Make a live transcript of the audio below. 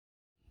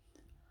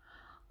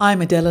I'm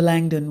Adela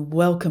Langdon.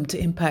 Welcome to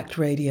Impact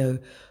Radio,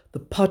 the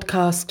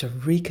podcast to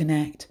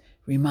reconnect,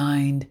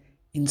 remind,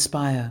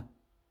 inspire.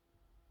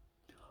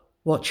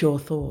 Watch your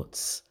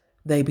thoughts,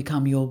 they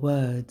become your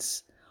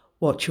words.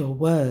 Watch your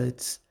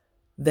words,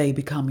 they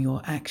become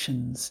your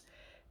actions.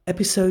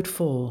 Episode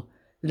 4.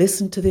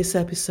 Listen to this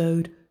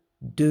episode,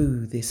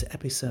 do this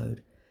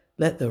episode.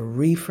 Let the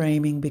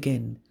reframing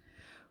begin.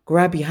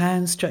 Grab your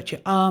hands, stretch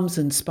your arms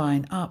and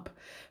spine up.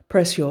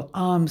 Press your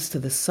arms to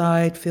the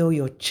side, feel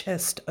your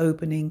chest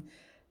opening.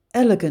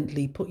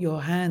 Elegantly put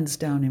your hands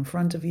down in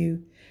front of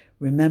you.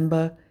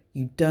 Remember,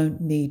 you don't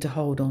need to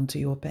hold on to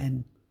your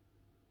pen.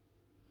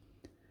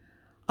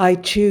 I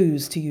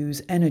choose to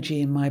use energy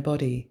in my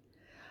body.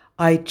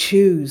 I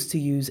choose to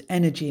use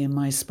energy in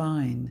my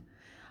spine.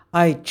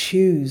 I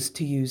choose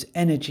to use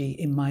energy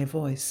in my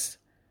voice.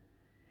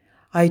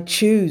 I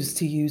choose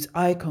to use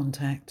eye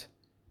contact.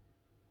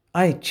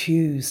 I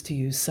choose to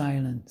use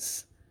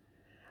silence.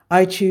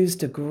 I choose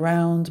to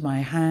ground my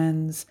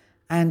hands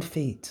and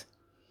feet.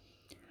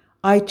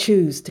 I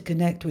choose to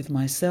connect with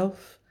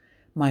myself,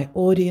 my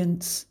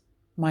audience,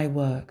 my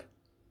work.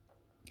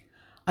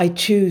 I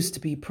choose to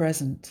be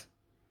present.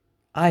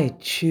 I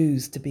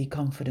choose to be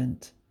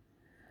confident.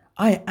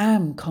 I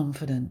am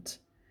confident.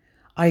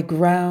 I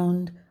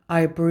ground,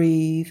 I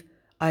breathe,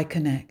 I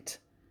connect.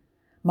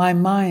 My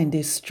mind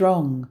is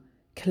strong,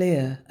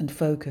 clear and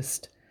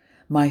focused.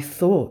 My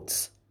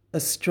thoughts are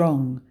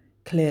strong,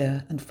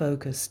 clear and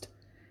focused.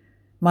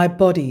 My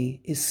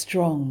body is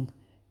strong,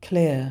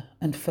 clear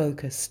and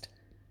focused.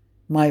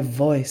 My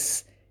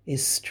voice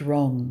is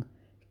strong,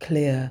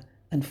 clear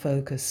and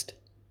focused.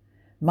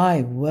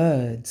 My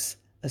words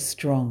are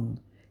strong,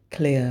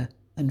 clear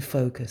and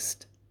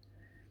focused.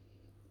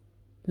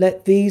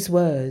 Let these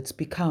words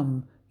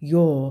become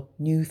your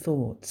new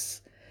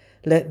thoughts.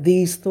 Let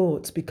these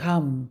thoughts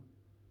become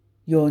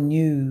your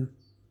new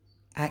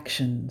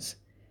actions.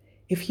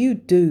 If you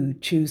do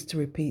choose to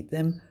repeat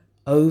them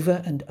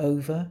over and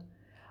over,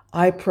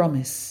 I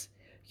promise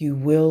you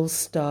will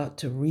start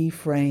to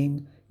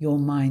reframe your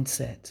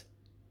mindset.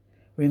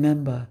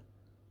 Remember,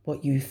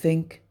 what you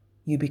think,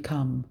 you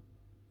become.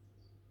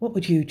 What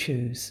would you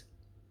choose?